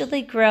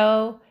usually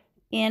grow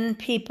in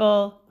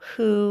people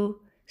who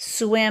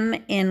swim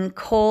in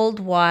cold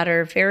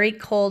water, very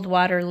cold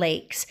water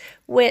lakes,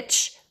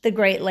 which the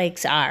Great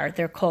Lakes are.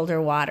 They're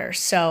colder water.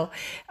 So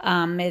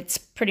it's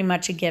pretty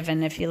much a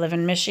given. If you live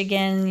in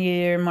Michigan,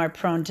 you're more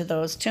prone to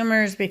those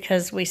tumors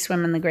because we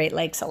swim in the Great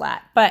Lakes a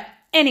lot. But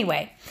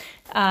anyway,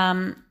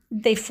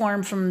 they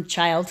form from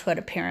childhood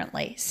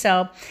apparently.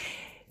 So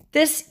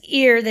this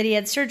ear that he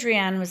had surgery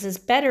on was his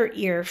better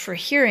ear for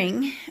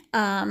hearing,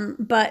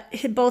 but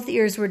both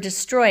ears were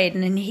destroyed,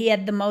 and he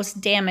had the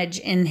most damage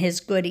in his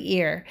good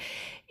ear.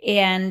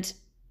 And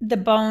the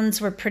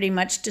bones were pretty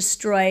much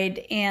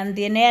destroyed, and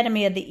the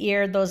anatomy of the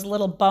ear, those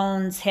little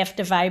bones have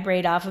to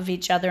vibrate off of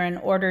each other in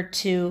order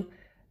to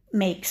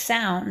make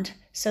sound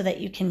so that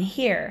you can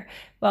hear.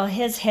 Well,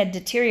 his had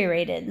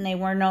deteriorated, and they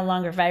were no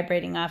longer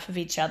vibrating off of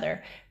each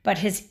other, but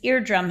his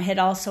eardrum had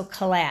also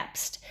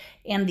collapsed.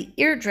 And the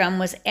eardrum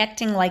was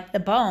acting like the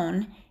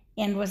bone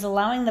and was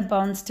allowing the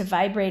bones to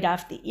vibrate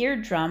off the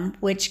eardrum,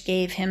 which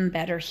gave him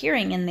better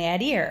hearing in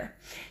that ear.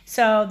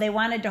 So they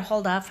wanted to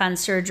hold off on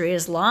surgery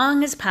as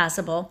long as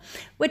possible,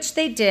 which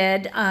they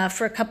did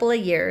for a couple of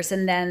years.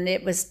 And then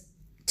it was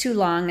too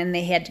long and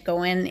they had to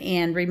go in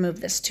and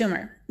remove this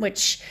tumor,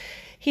 which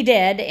he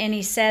did. And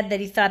he said that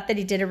he thought that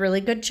he did a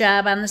really good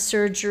job on the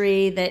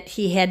surgery, that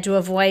he had to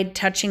avoid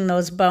touching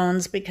those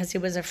bones because he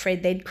was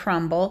afraid they'd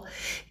crumble.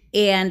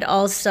 And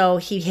also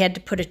he had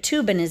to put a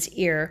tube in his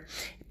ear.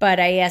 But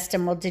I asked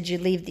him, well, did you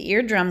leave the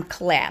eardrum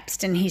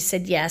collapsed? And he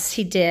said, yes,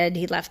 he did.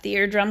 He left the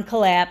eardrum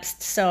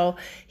collapsed. So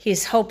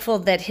he's hopeful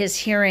that his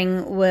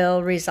hearing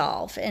will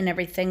resolve and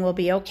everything will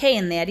be okay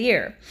in that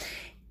ear.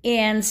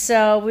 And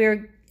so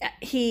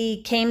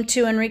he came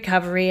to in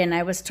recovery, and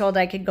I was told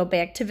I could go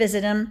back to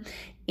visit him.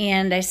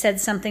 And I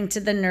said something to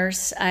the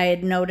nurse. I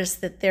had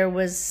noticed that there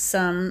was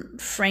some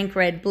frank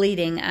red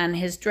bleeding on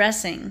his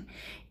dressing,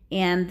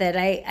 and that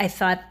I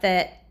thought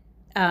that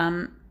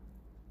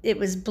it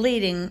was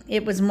bleeding.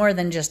 It was more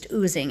than just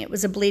oozing. It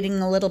was bleeding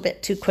a little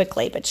bit too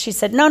quickly. But she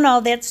said,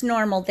 no, that's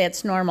normal.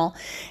 That's normal.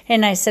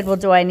 And I said, well,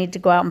 do I need to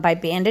go out and buy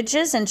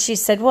bandages? And she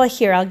said, well,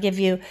 here, I'll give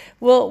you,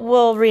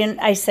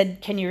 I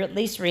said, can you at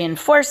least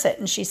reinforce it?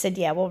 And she said,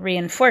 yeah, we'll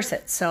reinforce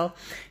it. So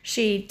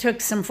she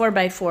took some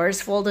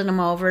 4x4s, folded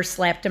them over,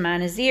 slapped them on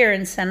his ear,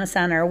 and sent us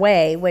on our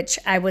way, which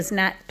I was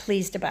not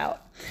pleased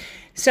about.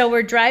 So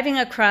we're driving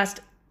across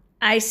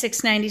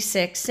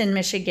I-696 in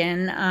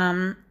Michigan,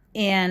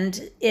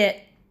 and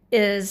it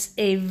is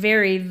a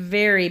very,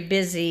 very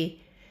busy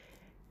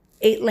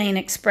 8-lane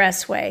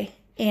expressway,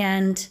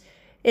 and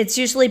it's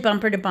usually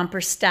bumper to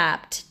bumper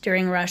stopped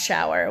during rush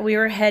hour. We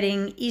were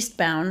heading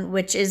eastbound,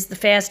 which is the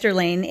faster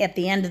lane at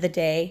the end of the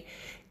day,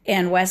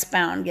 and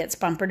westbound gets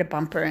bumper to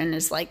bumper and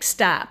is like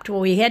stopped.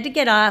 Well, we had to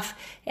get off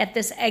at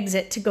this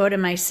exit to go to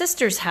my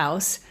sister's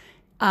house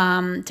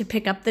to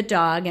pick up the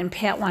dog, and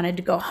Pat wanted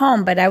to go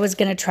home, but I was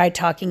going to try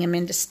talking him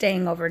into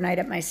staying overnight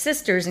at my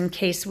sister's in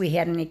case we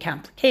had any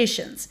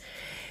complications.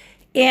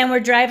 And we're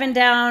driving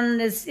down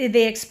the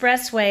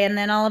expressway, and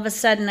then all of a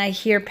sudden I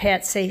hear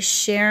Pat say,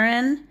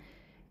 Sharon,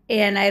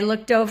 and I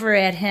looked over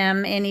at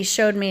him, and he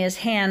showed me his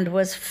hand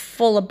was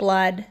full of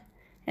blood,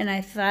 and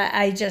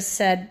I just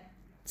said,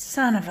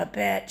 son of a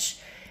bitch.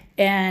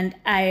 And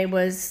I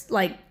was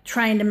like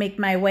trying to make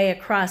my way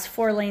across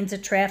 4 lanes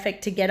of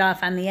traffic to get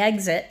off on the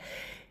exit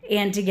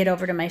and to get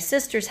over to my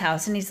sister's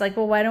house. And he's like,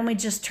 well, why don't we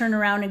just turn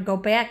around and go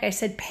back? I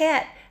said,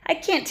 Pat, I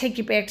can't take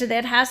you back to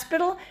that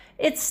hospital.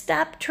 It's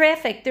stopped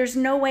traffic. There's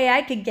no way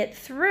I could get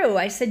through.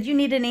 I said, you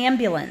need an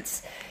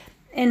ambulance.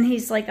 And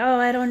he's like, oh,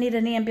 I don't need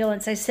an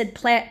ambulance. I said,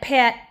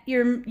 Pat,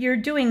 you're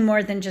doing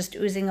more than just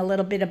oozing a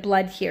little bit of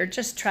blood here.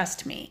 Just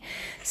trust me.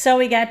 So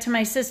we got to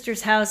my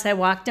sister's house. I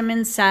walked him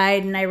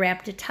inside, and I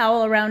wrapped a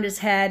towel around his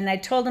head, and I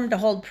told him to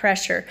hold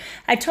pressure.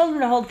 I told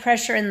him to hold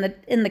pressure in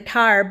the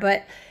car,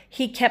 but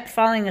he kept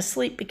falling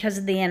asleep because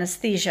of the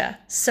anesthesia.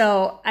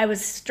 So I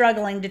was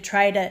struggling to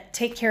try to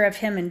take care of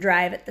him and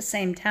drive at the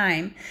same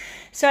time.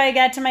 So I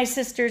got to my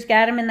sister's,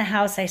 got him in the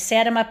house. I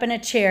sat him up in a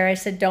chair. I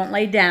said, don't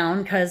lay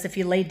down, because if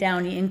you lay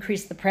down, you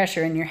increase the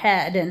pressure in your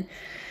head, and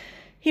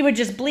he would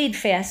just bleed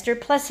faster.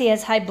 Plus, he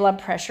has high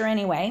blood pressure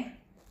anyway.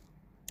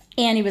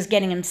 And he was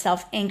getting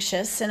himself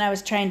anxious, and I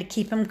was trying to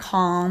keep him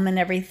calm and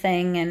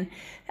everything. And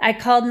I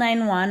called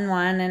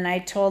 911, and I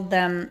told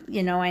them,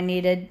 I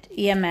needed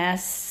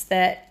EMS,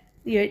 that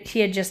he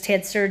had just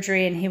had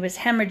surgery and he was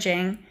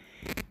hemorrhaging.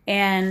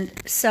 And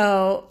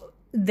so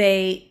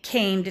they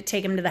came to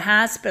take him to the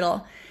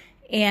hospital.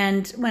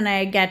 And when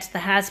I got to the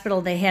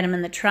hospital, they had him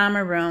in the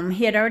trauma room.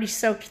 He had already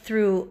soaked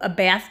through a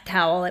bath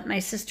towel at my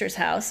sister's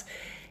house,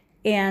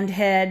 and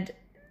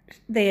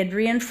they had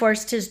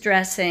reinforced his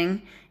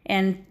dressing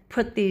and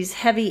put these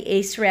heavy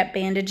ACE wrap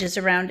bandages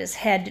around his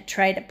head to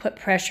try to put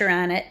pressure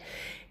on it.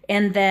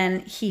 And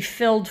then he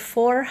filled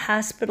 4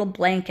 hospital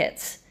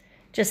blankets,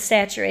 just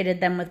saturated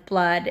them with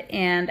blood.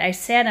 And I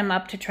sat him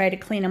up to try to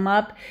clean him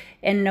up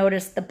and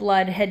noticed the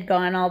blood had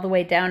gone all the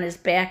way down his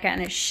back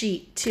on his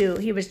sheet too.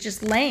 He was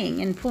just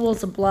laying in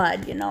pools of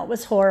blood, you know, it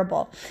was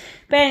horrible.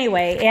 But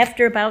anyway,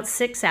 after about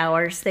 6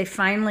 hours, they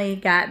finally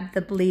got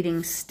the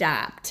bleeding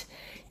stopped.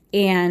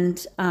 And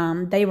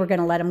they were going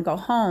to let him go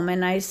home.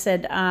 And I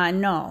said,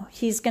 no,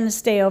 he's going to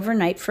stay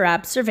overnight for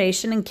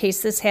observation in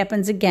case this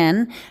happens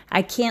again.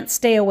 I can't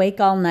stay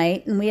awake all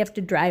night, and we have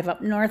to drive up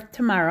north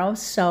tomorrow.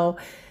 So,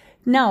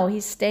 no,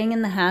 he's staying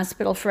in the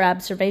hospital for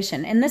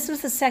observation. And this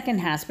was the second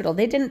hospital.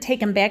 They didn't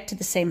take him back to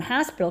the same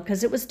hospital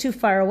because it was too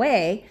far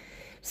away.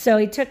 So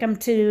he took him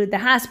to the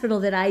hospital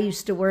that I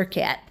used to work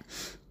at.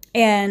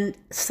 And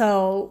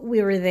so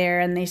we were there,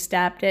 and they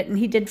stopped it, and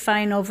he did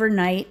fine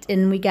overnight,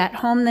 and we got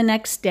home the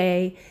next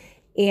day,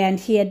 and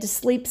he had to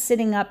sleep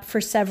sitting up for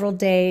several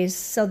days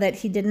so that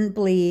he didn't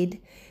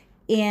bleed,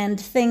 and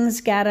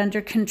things got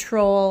under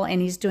control,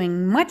 and he's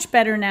doing much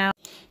better now.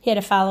 He had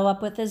to follow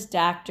up with his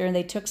doctor, and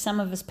they took some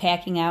of his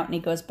packing out, and he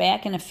goes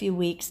back in a few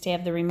weeks to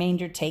have the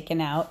remainder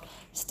taken out.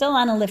 Still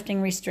on a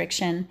lifting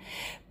restriction.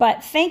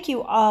 But thank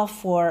you all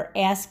for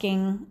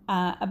asking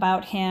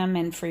about him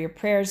and for your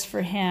prayers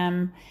for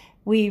him.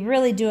 We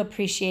really do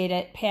appreciate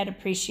it. Pat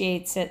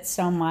appreciates it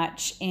so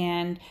much.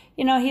 And,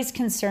 you know, he's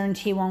concerned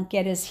he won't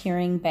get his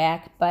hearing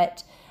back,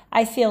 but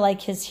I feel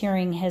like his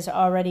hearing has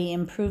already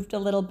improved a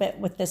little bit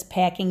with this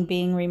packing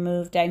being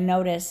removed. I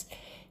noticed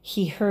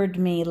he heard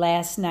me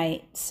last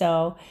night,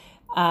 so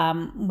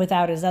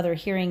without his other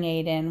hearing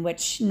aid in,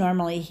 which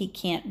normally he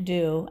can't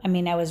do. I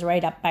mean, I was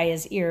right up by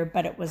his ear,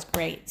 but it was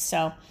great.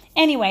 So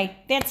anyway,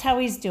 that's how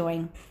he's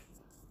doing.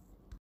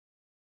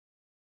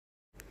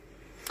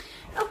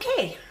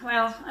 Okay,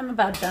 well, I'm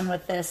about done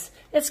with this.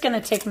 It's going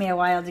to take me a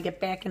while to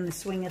get back in the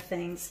swing of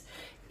things.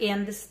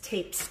 And this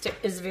tape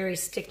is very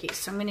sticky,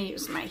 so I'm going to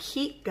use my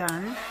heat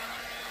gun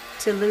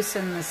to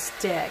loosen the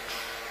stick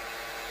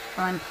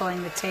while I'm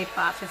pulling the tape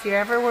off. If you're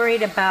ever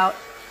worried about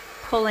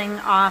pulling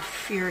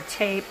off your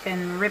tape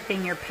and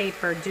ripping your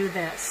paper, do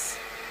this.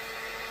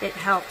 It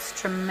helps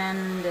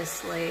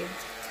tremendously.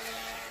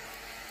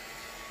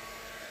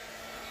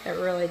 It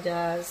really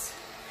does.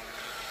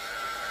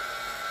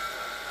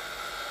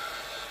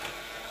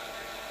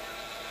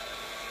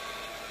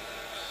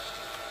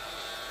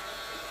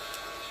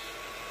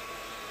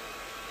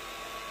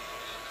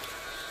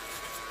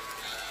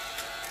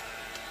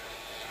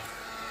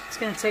 It's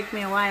going to take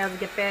me a while to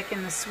get back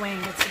in the swing.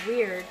 It's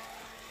weird.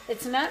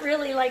 It's not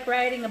really like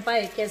riding a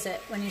bike, is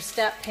it? When you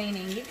stop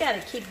painting, you got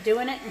to keep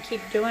doing it and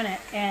keep doing it.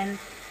 And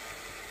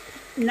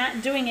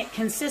not doing it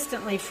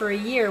consistently for a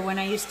year when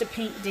I used to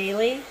paint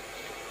daily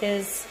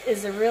is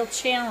a real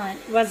challenge.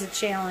 Was a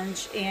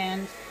challenge,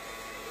 and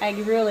I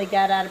really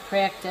got out of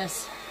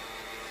practice.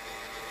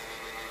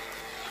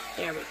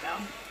 There we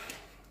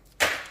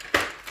go.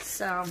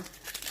 So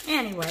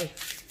anyway,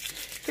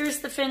 here's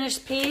the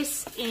finished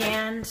piece,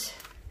 and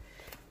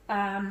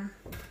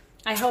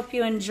I hope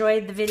you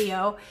enjoyed the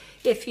video.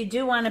 If you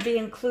do want to be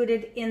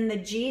included in the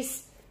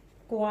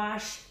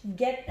Gouache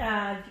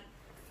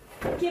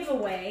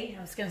giveaway,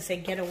 I was going to say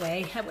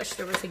getaway. I wish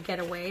there was a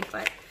getaway,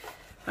 but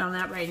well,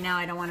 not right now.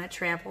 I don't want to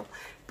travel.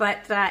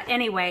 But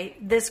anyway,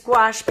 this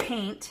gouache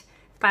paint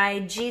by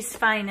G's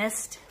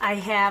Finest, I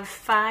have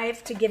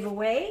 5 to give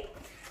away.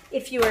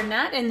 If you are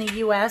not in the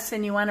U.S.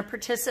 and you want to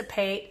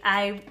participate,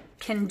 I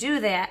can do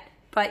that,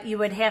 but you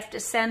would have to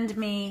send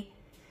me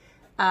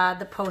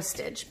the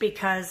postage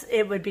because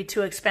it would be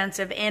too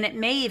expensive, and it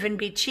may even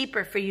be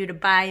cheaper for you to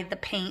buy the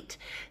paint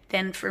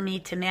than for me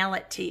to mail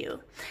it to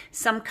you.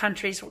 Some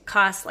countries will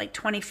cost like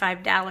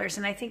 $25,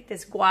 and I think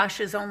this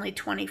gouache is only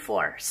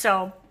 $24.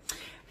 So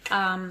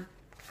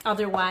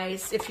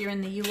otherwise, if you're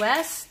in the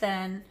U.S.,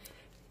 then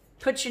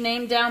put your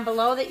name down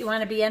below that you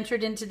want to be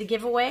entered into the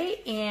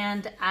giveaway,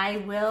 and I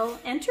will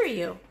enter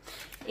you.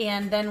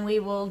 And then we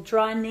will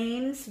draw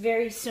names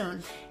very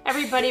soon.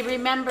 Everybody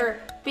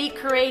remember, be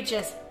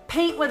courageous.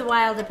 Paint with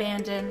wild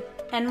abandon,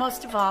 and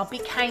most of all, be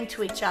kind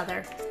to each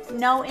other.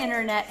 No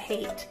internet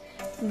hate.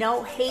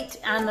 No hate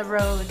on the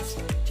roads.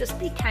 Just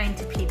be kind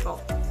to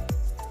people.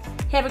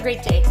 Have a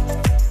great day.